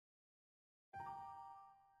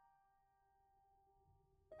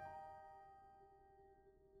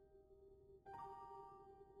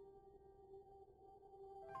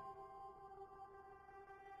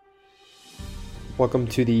Welcome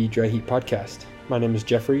to the Dry Heat Podcast. My name is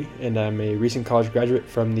Jeffrey, and I'm a recent college graduate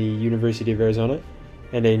from the University of Arizona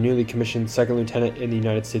and a newly commissioned second lieutenant in the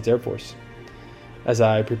United States Air Force. As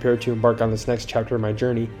I prepare to embark on this next chapter of my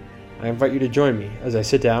journey, I invite you to join me as I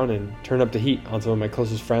sit down and turn up the heat on some of my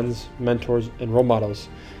closest friends, mentors, and role models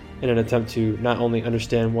in an attempt to not only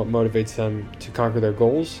understand what motivates them to conquer their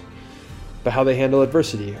goals, but how they handle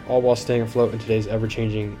adversity, all while staying afloat in today's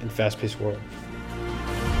ever-changing and fast-paced world.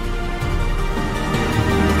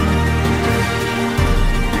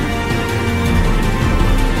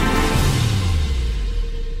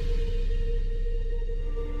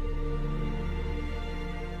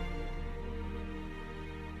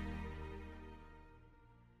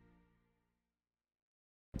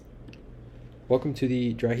 Welcome to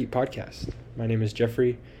the Dry Heat Podcast. My name is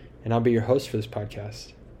Jeffrey, and I'll be your host for this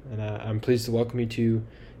podcast. And I'm pleased to welcome you to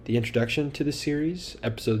the introduction to the series,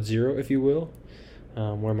 episode 0, if you will,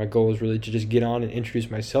 where my goal is really to just get on and introduce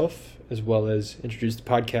myself, as well as introduce the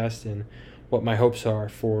podcast and what my hopes are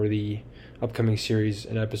for the upcoming series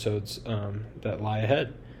and episodes that lie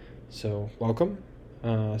ahead. So, welcome.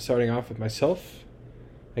 Starting off with myself,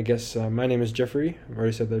 I guess my name is Jeffrey. I've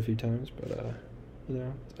already said that a few times, but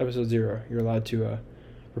it's episode 0. You're allowed to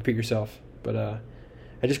repeat yourself. But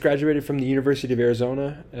I just graduated from the University of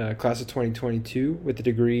Arizona, class of 2022, with a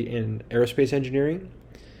degree in aerospace engineering.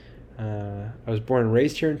 I was born and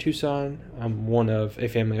raised here in Tucson. I'm one of a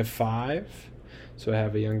family of 5. So I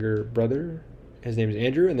have a younger brother. His name is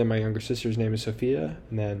Andrew, and then my younger sister's name is Sophia,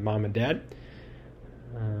 and then mom and dad.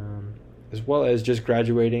 As well as just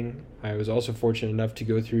graduating, I was also fortunate enough to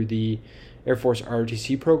go through the Air Force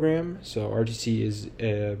ROTC program. So ROTC is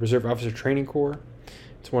a Reserve Officer Training Corps.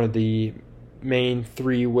 It's one of the main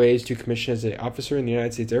 3 ways to commission as an officer in the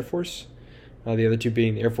United States Air Force. The other 2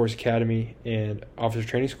 being the Air Force Academy and Officer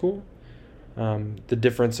Training School. The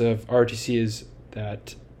difference of ROTC is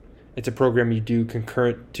that it's a program you do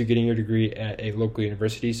concurrent to getting your degree at a local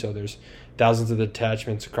university. So there's thousands of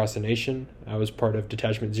detachments across the nation. I was part of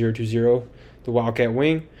Detachment 020, the Wildcat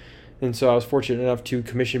Wing. And so I was fortunate enough to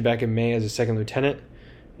commission back in May as a second lieutenant.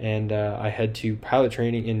 And I head to pilot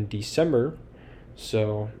training in December.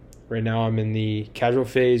 So right now I'm in the casual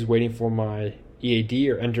phase, waiting for my EAD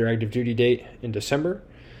or enter active duty date in December.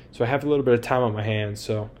 So I have a little bit of time on my hands.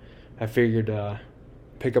 So I figured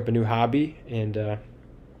pick up a new hobby. And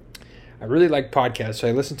I really like podcasts. So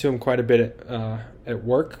I listen to them quite a bit at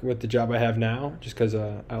work with the job I have now, just because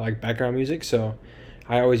I like background music. So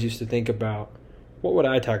I always used to think about, what would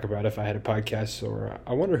I talk about if I had a podcast? Or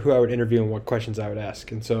I wonder who I would interview and what questions I would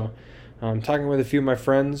ask. And so talking with a few of my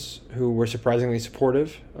friends who were surprisingly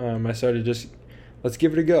supportive, I started just, let's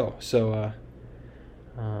give it a go. So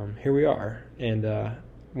here we are. And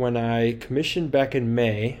when I commissioned back in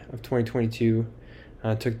May of 2022,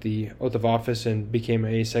 took the oath of office and became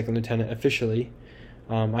a second lieutenant officially,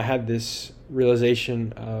 I had this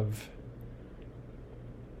realization of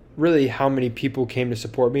really how many people came to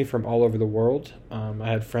support me from all over the world. I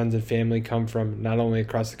had friends and family come from not only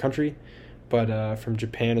across the country, but from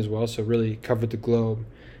Japan as well, so really covered the globe.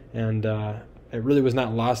 And it really was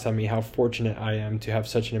not lost on me how fortunate I am to have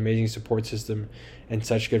such an amazing support system and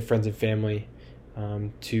such good friends and family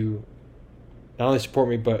to not only support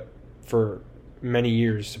me, but for many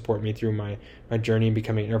years support me through my journey in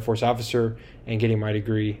becoming an Air Force officer and getting my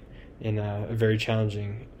degree in a very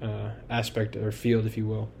challenging aspect or field, if you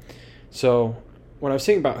will. So when I was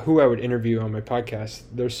thinking about who I would interview on my podcast,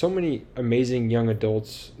 there's so many amazing young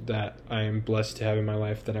adults that I am blessed to have in my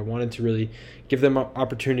life that I wanted to really give them an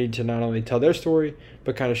opportunity to not only tell their story,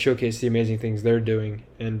 but kind of showcase the amazing things they're doing.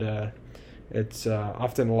 And it's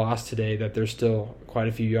often lost today that there's still quite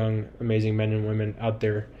a few young, amazing men and women out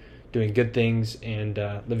there doing good things and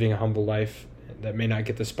living a humble life that may not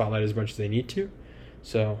get the spotlight as much as they need to.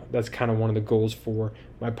 So that's kind of one of the goals for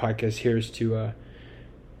my podcast here, is to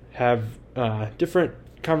have different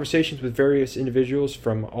conversations with various individuals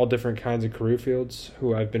from all different kinds of career fields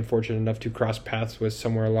who I've been fortunate enough to cross paths with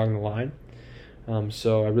somewhere along the line.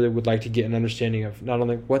 So I really would like to get an understanding of not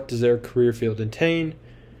only what does their career field entail,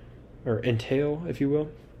 if you will,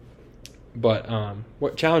 but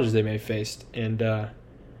what challenges they may have faced and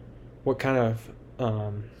what kind of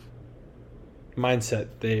mindset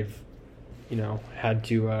they've had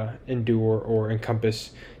to endure or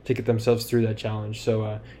encompass to get themselves through that challenge.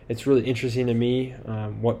 So it's really interesting to me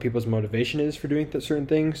what people's motivation is for doing certain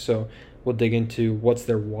things. So we'll dig into what's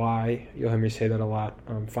their why. You'll hear me say that a lot.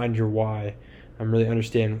 Find your why. Really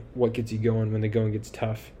understand what gets you going when the going gets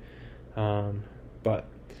tough. But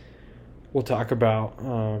we'll talk about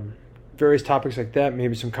various topics like that,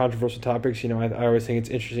 maybe some controversial topics. I always think it's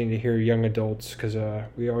interesting to hear young adults because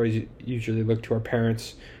we always usually look to our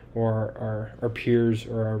parents or our peers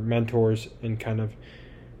or our mentors and kind of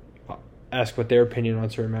ask what their opinion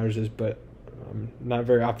on certain matters is, but not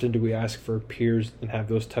very often do we ask for peers and have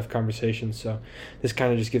those tough conversations. So this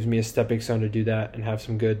kind of just gives me a stepping stone to do that and have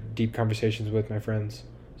some good, deep conversations with my friends.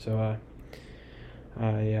 So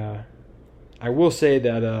I will say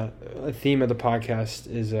that a theme of the podcast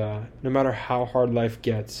is no matter how hard life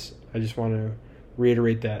gets, I just want to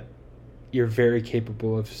reiterate that you're very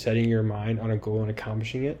capable of setting your mind on a goal and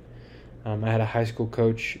accomplishing it. I had a high school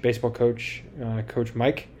baseball coach, Coach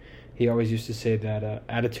Mike. He always used to say that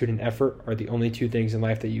attitude and effort are the only two things in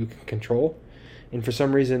life that you can control. And for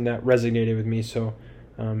some reason that resonated with me. So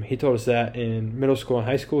he told us that in middle school and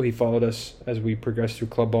high school. He followed us as we progressed through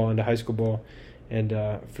club ball into high school ball. And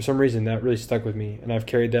for some reason that really stuck with me. And I've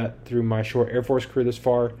carried that through my short Air Force career this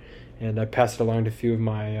far. And I passed it along to a few of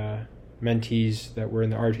my mentees that were in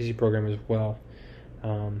the ROTC program as well.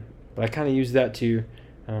 But I kind of use that to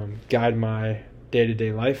guide my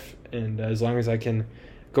day-to-day life. And as long as I can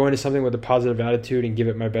go into something with a positive attitude and give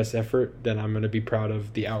it my best effort, then I'm going to be proud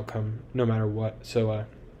of the outcome no matter what. So,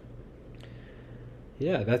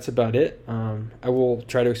 that's about it. I will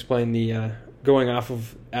try to explain the going off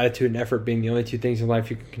of attitude and effort being the only two things in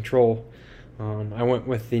life you can control. I went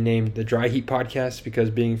with the name The Dry Heat Podcast because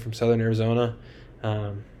being from Southern Arizona,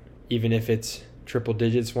 even if it's triple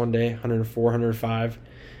digits one day, 104, 105,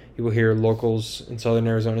 you will hear locals in Southern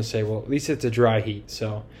Arizona say, well, at least it's a dry heat.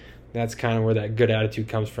 So that's kind of where that good attitude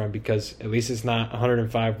comes from, because at least it's not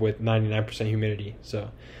 105 with 99% humidity.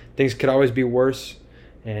 So things could always be worse,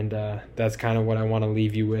 and that's kind of what I want to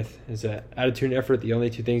leave you with, is that attitude and effort, the only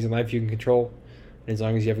two things in life you can control. And as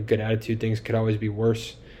long as you have a good attitude, things could always be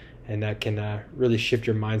worse, and that can really shift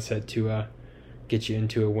your mindset to get you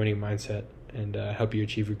into a winning mindset and help you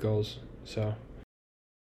achieve your goals. So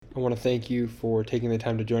I want to thank you for taking the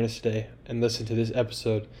time to join us today and listen to this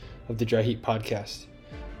episode of the Dry Heat Podcast.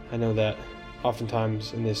 I know that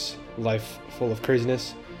oftentimes in this life full of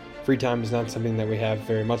craziness, free time is not something that we have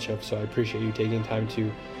very much of, so I appreciate you taking time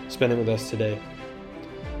to spend it with us today.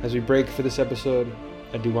 As we break for this episode,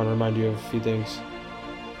 I do want to remind you of a few things.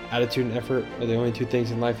 Attitude and effort are the only two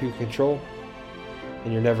things in life you can control,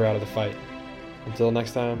 and you're never out of the fight. Until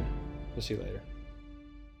next time, we'll see you later.